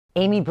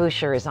Amy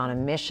Bucher is on a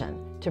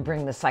mission to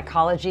bring the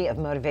psychology of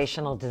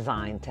motivational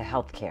design to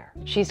healthcare.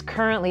 She's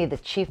currently the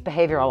Chief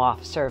Behavioral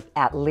Officer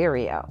at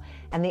Lirio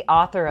and the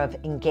author of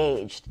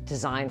Engaged,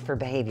 Design for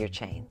Behavior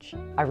Change.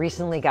 I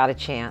recently got a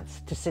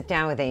chance to sit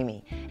down with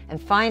Amy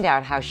and find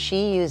out how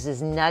she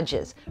uses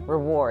nudges,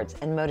 rewards,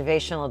 and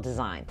motivational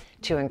design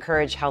to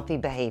encourage healthy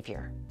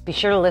behavior. Be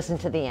sure to listen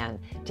to the end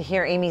to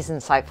hear Amy's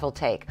insightful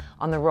take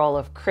on the role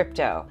of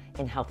crypto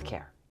in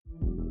healthcare.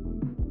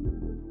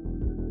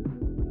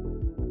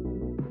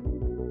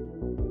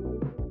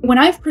 When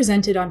I've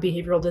presented on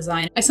behavioral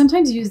design, I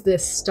sometimes use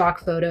this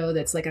stock photo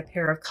that's like a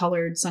pair of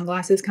colored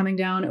sunglasses coming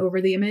down over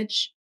the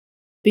image,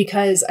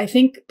 because I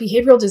think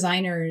behavioral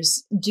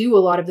designers do a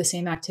lot of the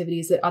same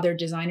activities that other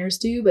designers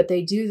do, but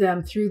they do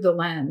them through the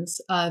lens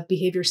of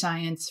behavior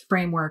science,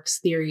 frameworks,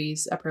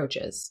 theories,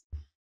 approaches.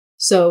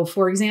 So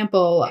for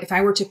example, if I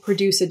were to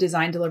produce a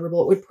design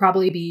deliverable, it would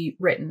probably be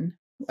written,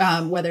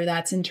 whether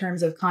that's in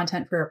terms of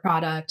content for a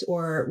product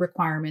or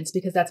requirements,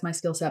 because that's my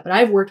skill set. But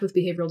I've worked with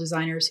behavioral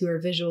designers who are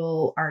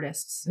visual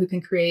artists who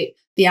can create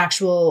the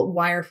actual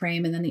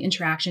wireframe and then the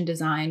interaction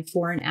design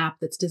for an app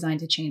that's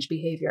designed to change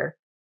behavior.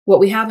 What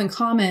we have in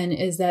common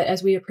is that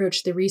as we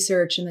approach the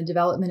research and the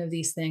development of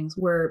these things,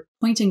 we're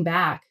pointing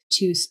back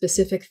to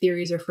specific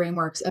theories or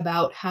frameworks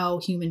about how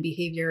human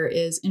behavior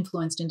is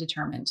influenced and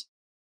determined.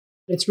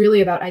 It's really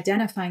about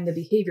identifying the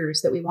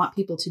behaviors that we want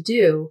people to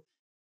do,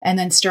 and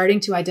then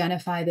starting to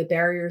identify the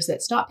barriers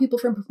that stop people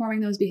from performing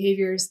those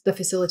behaviors, the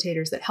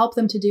facilitators that help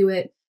them to do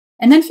it,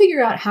 and then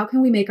figure out how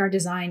can we make our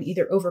design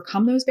either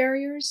overcome those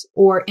barriers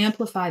or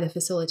amplify the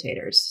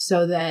facilitators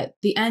so that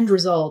the end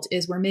result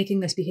is we're making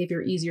this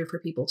behavior easier for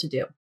people to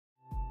do.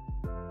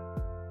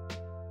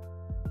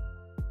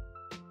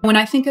 When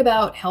I think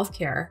about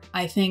healthcare,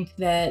 I think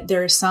that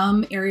there are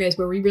some areas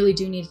where we really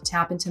do need to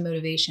tap into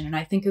motivation. And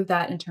I think of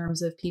that in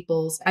terms of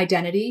people's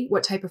identity.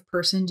 What type of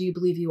person do you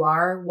believe you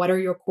are? What are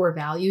your core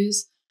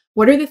values?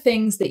 What are the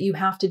things that you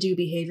have to do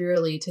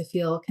behaviorally to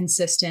feel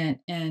consistent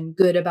and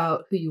good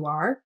about who you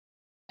are?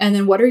 And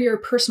then what are your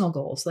personal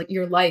goals, like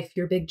your life,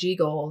 your big G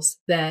goals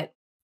that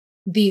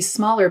these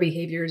smaller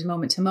behaviors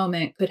moment to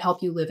moment could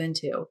help you live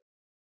into?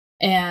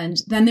 And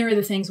then there are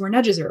the things where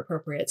nudges are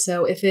appropriate.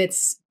 So if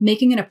it's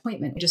making an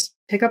appointment, just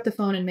pick up the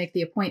phone and make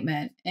the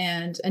appointment.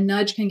 And a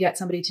nudge can get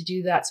somebody to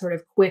do that sort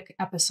of quick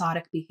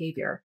episodic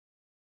behavior.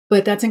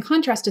 But that's in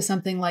contrast to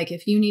something like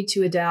if you need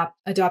to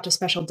adopt a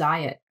special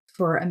diet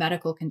for a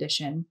medical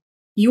condition,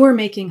 you are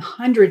making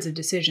hundreds of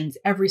decisions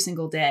every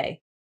single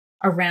day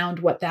around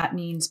what that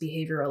means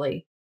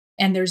behaviorally.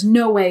 And there's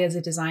no way as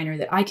a designer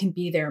that I can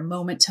be there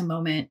moment to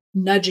moment,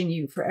 nudging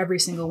you for every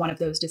single one of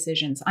those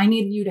decisions. I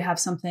need you to have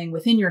something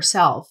within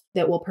yourself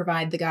that will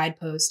provide the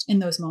guidepost in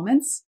those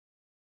moments.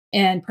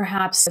 And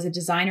perhaps as a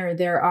designer,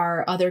 there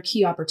are other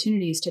key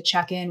opportunities to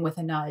check in with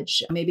a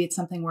nudge. Maybe it's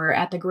something where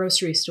at the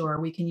grocery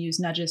store, we can use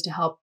nudges to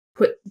help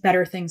put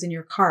better things in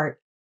your cart.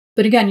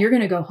 But again, you're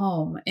going to go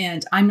home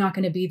and I'm not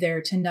going to be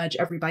there to nudge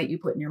every bite you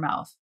put in your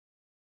mouth.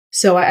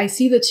 So I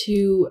see the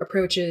two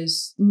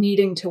approaches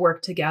needing to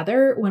work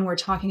together when we're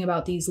talking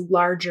about these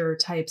larger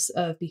types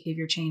of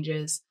behavior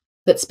changes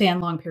that span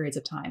long periods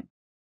of time.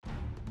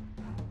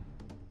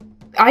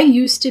 I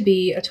used to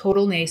be a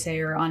total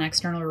naysayer on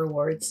external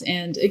rewards,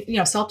 and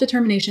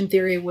self-determination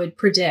theory would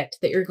predict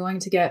that you're going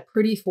to get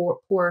pretty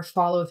poor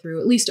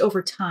follow-through, at least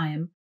over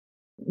time,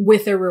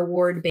 with a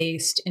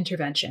reward-based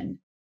intervention.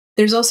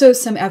 There's also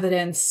some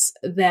evidence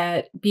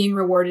that being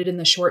rewarded in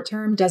the short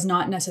term does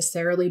not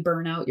necessarily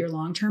burn out your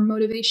long-term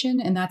motivation.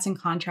 And that's in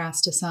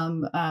contrast to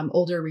some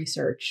older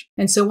research.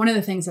 And so one of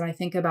the things that I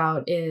think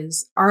about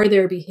is, are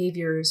there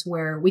behaviors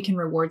where we can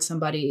reward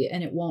somebody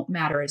and it won't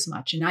matter as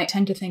much? And I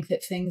tend to think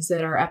that things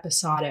that are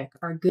episodic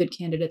are good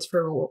candidates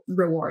for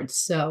rewards.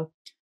 So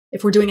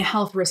if we're doing a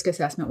health risk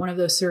assessment, one of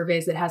those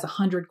surveys that has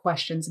 100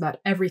 questions about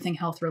everything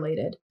health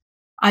related,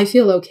 I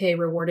feel okay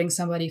rewarding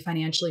somebody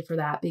financially for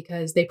that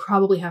because they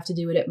probably have to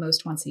do it at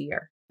most once a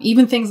year.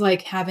 Even things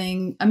like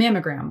having a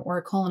mammogram or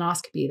a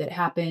colonoscopy that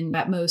happen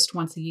at most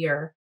once a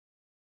year.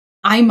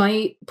 I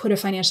might put a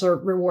financial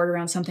reward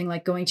around something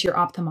like going to your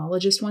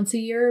ophthalmologist once a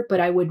year, but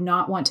I would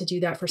not want to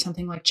do that for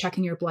something like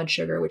checking your blood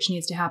sugar, which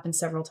needs to happen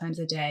several times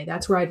a day.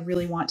 That's where I'd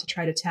really want to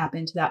try to tap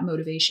into that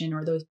motivation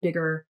or those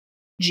bigger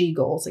G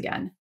goals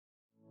again.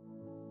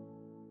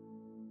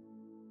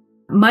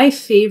 My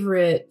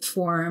favorite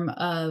form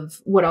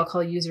of what I'll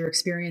call user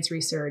experience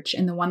research,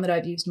 and the one that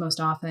I've used most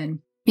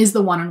often, is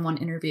the one-on-one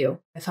interview.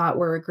 I thought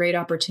were a great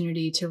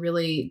opportunity to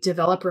really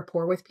develop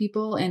rapport with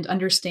people and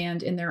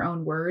understand in their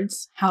own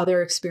words how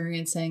they're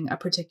experiencing a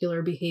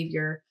particular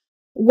behavior,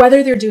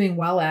 whether they're doing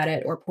well at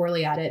it or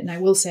poorly at it. And I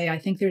will say, I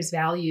think there's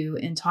value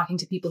in talking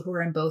to people who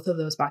are in both of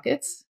those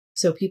buckets.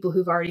 So people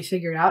who've already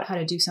figured out how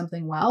to do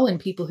something well and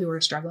people who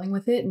are struggling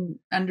with it and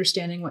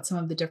understanding what some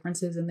of the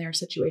differences in their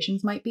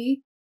situations might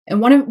be. And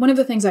one of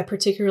the things I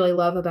particularly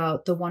love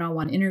about the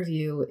one-on-one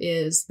interview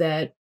is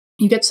that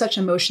you get such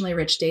emotionally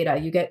rich data.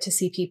 You get to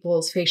see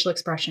people's facial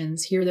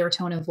expressions, hear their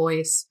tone of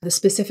voice, the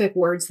specific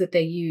words that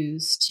they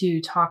use to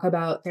talk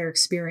about their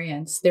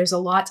experience. There's a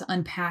lot to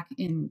unpack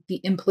in the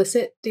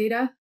implicit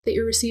data that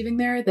you're receiving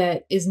there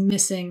that is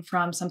missing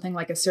from something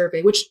like a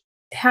survey, which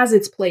has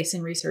its place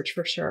in research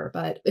for sure.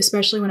 But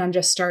especially when I'm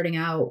just starting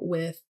out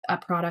with a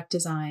product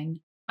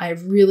design, I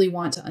really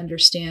want to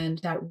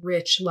understand that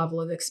rich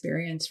level of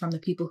experience from the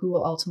people who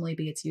will ultimately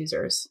be its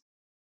users.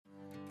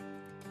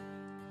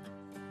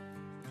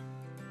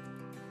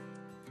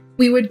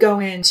 We would go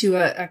into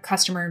a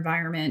customer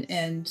environment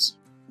and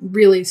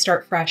really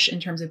start fresh in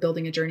terms of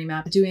building a journey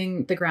map,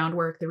 doing the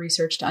groundwork, the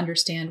research to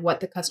understand what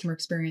the customer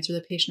experience or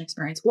the patient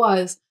experience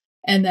was,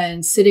 and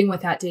then sitting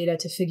with that data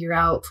to figure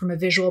out from a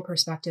visual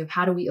perspective,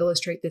 how do we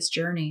illustrate this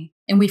journey?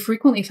 And we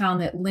frequently found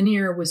that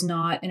linear was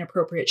not an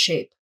appropriate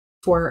shape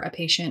for a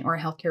patient or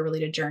a healthcare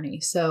related journey.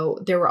 So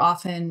there were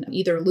often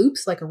either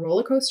loops like a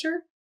roller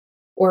coaster,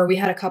 or we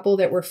had a couple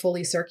that were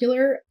fully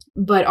circular.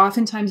 But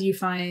oftentimes you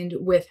find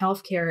with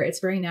healthcare, it's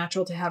very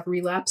natural to have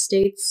relapse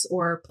states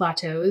or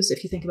plateaus.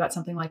 If you think about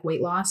something like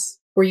weight loss,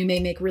 where you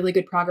may make really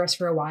good progress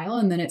for a while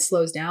and then it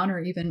slows down or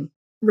even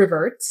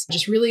reverts.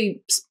 Just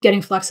really getting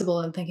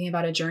flexible and thinking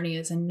about a journey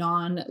as a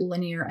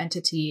non-linear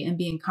entity and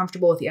being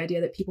comfortable with the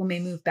idea that people may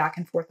move back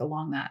and forth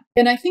along that.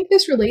 And I think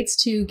this relates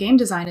to game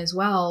design as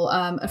well.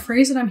 A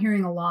phrase that I'm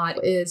hearing a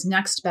lot is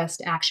next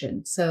best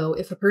action. So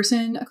if a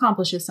person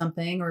accomplishes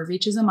something or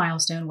reaches a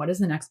milestone, what is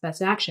the next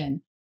best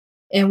action?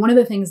 And one of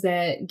the things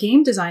that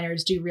game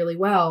designers do really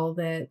well,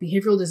 that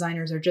behavioral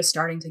designers are just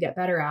starting to get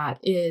better at,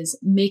 is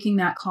making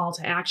that call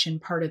to action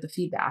part of the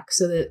feedback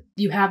so that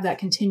you have that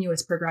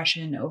continuous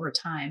progression over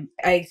time.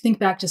 I think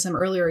back to some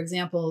earlier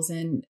examples,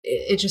 and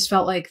it just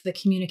felt like the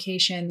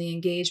communication, the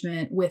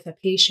engagement with a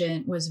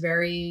patient was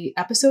very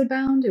episode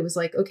bound. It was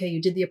like, okay,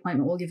 you did the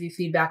appointment, we'll give you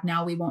feedback.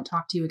 Now we won't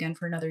talk to you again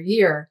for another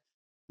year.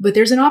 But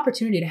there's an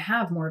opportunity to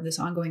have more of this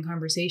ongoing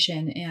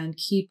conversation and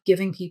keep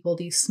giving people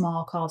these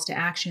small calls to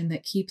action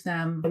that keep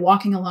them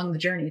walking along the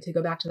journey, to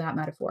go back to that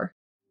metaphor.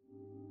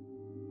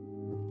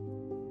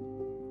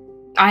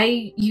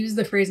 I use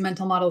the phrase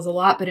mental models a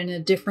lot, but in a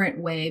different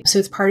way. So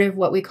it's part of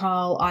what we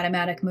call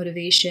automatic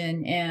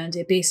motivation. And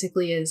it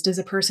basically is, does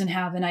a person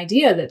have an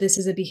idea that this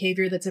is a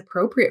behavior that's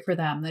appropriate for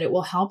them, that it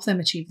will help them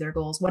achieve their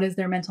goals? What is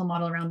their mental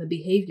model around the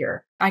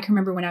behavior? I can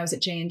remember when I was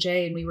at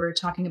J&J and we were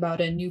talking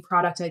about a new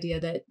product idea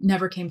that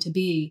never came to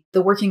be.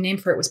 The working name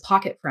for it was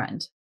Pocket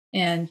Friend.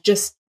 And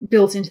just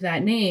built into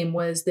that name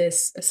was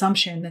this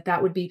assumption that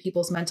that would be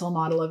people's mental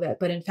model of it.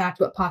 But in fact,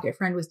 what Pocket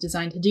Friend was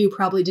designed to do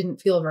probably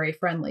didn't feel very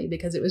friendly,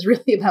 because it was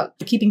really about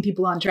keeping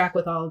people on track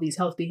with all of these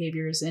health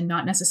behaviors and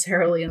not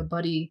necessarily in a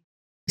buddy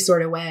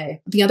sort of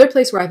way. The other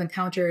place where I've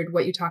encountered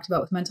what you talked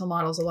about with mental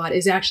models a lot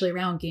is actually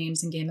around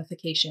games and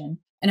gamification.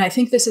 And I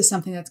think this is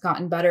something that's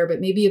gotten better, but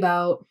maybe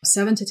about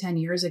 7 to 10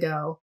 years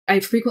ago,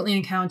 I frequently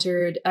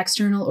encountered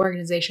external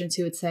organizations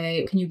who would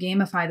say, can you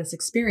gamify this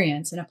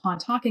experience? And upon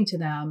talking to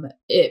them,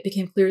 it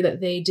became clear that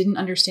they didn't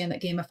understand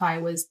that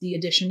gamify was the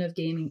addition of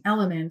gaming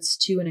elements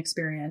to an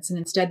experience. And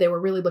instead, they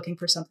were really looking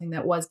for something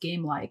that was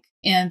game-like.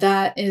 And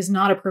that is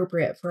not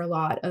appropriate for a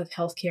lot of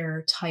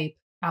healthcare type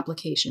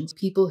applications.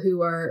 People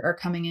who are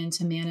coming in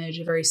to manage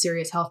a very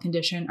serious health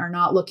condition are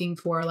not looking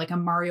for like a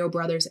Mario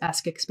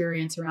Brothers-esque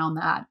experience around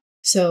that.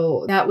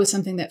 So that was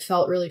something that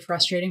felt really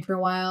frustrating for a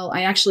while.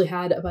 I actually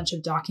had a bunch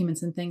of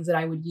documents and things that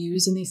I would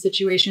use in these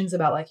situations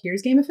about like,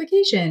 here's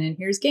gamification and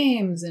here's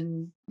games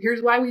and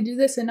here's why we do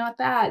this and not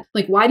that.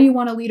 Like, why do you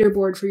want a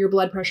leaderboard for your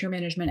blood pressure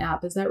management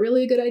app? Is that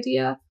really a good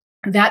idea?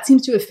 That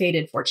seems to have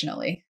faded,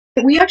 fortunately.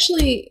 We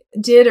actually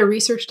did a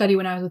research study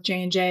when I was with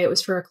J&J. It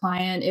was for a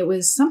client. It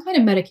was some kind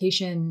of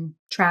medication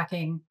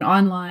tracking, an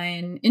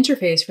online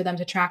interface for them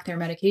to track their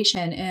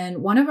medication. And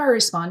one of our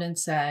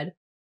respondents said,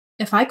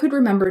 if I could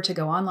remember to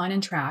go online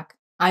and track,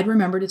 I'd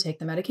remember to take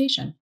the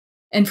medication.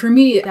 And for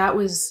me, that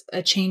was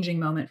a changing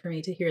moment for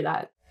me to hear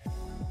that.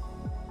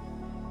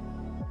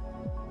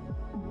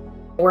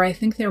 Where I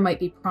think there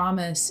might be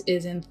promise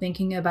is in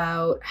thinking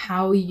about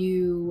how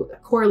you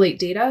correlate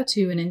data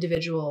to an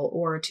individual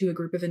or to a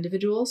group of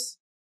individuals.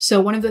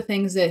 So one of the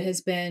things that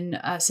has been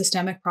a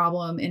systemic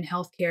problem in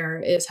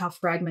healthcare is how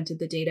fragmented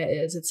the data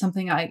is. It's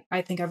something I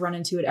think I've run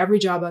into at every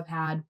job I've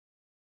had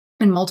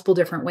in multiple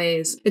different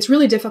ways. It's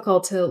really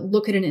difficult to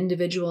look at an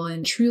individual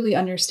and truly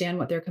understand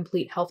what their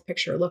complete health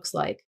picture looks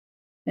like.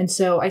 And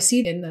so I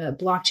see in the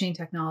blockchain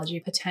technology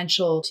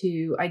potential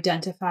to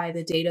identify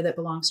the data that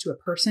belongs to a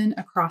person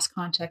across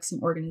contexts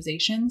and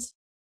organizations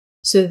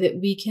so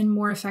that we can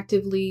more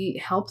effectively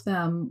help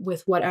them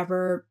with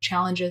whatever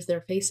challenges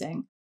they're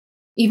facing.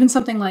 Even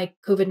something like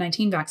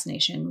COVID-19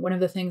 vaccination, one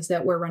of the things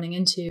that we're running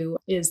into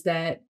is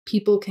that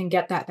people can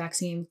get that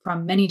vaccine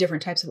from many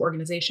different types of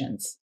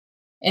organizations.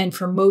 And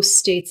for most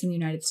states in the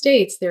United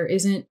States, there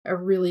isn't a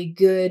really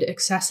good,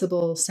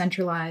 accessible,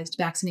 centralized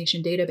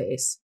vaccination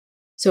database.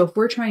 So if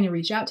we're trying to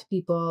reach out to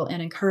people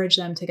and encourage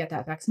them to get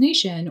that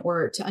vaccination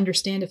or to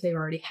understand if they've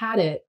already had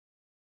it,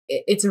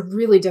 it's a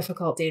really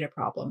difficult data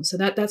problem. So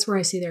that's where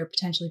I see there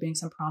potentially being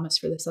some promise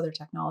for this other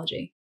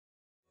technology.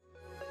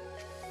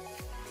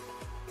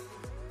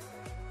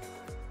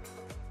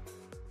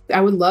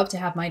 I would love to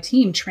have my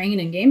team train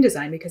in game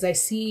design because I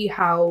see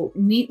how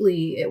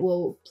neatly it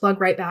will plug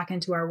right back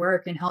into our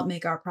work and help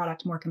make our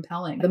product more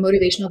compelling. The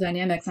motivational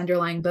dynamics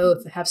underlying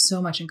both have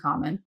so much in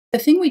common. The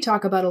thing we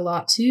talk about a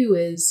lot too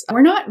is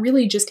we're not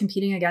really just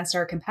competing against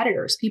our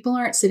competitors. People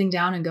aren't sitting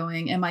down and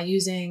going, am I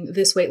using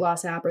this weight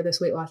loss app or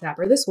this weight loss app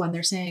or this one?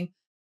 They're saying,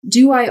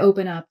 do I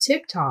open up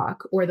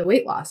TikTok or the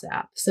weight loss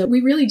app? So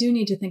we really do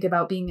need to think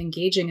about being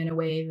engaging in a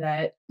way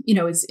that,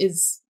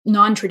 is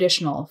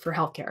non-traditional for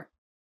healthcare.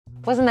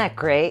 Wasn't that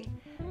great?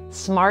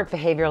 Smart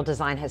behavioral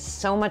design has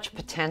so much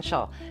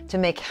potential to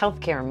make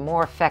healthcare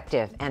more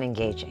effective and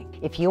engaging.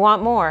 If you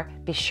want more,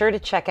 be sure to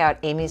check out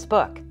Amy's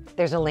book.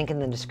 There's a link in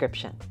the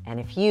description. And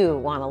if you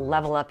want to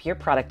level up your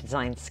product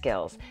design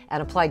skills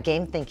and apply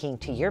game thinking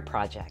to your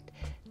project,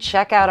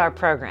 check out our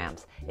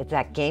programs. It's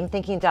at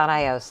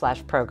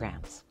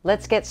gamethinking.io/programs.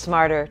 Let's get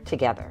smarter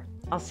together.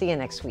 I'll see you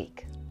next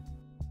week.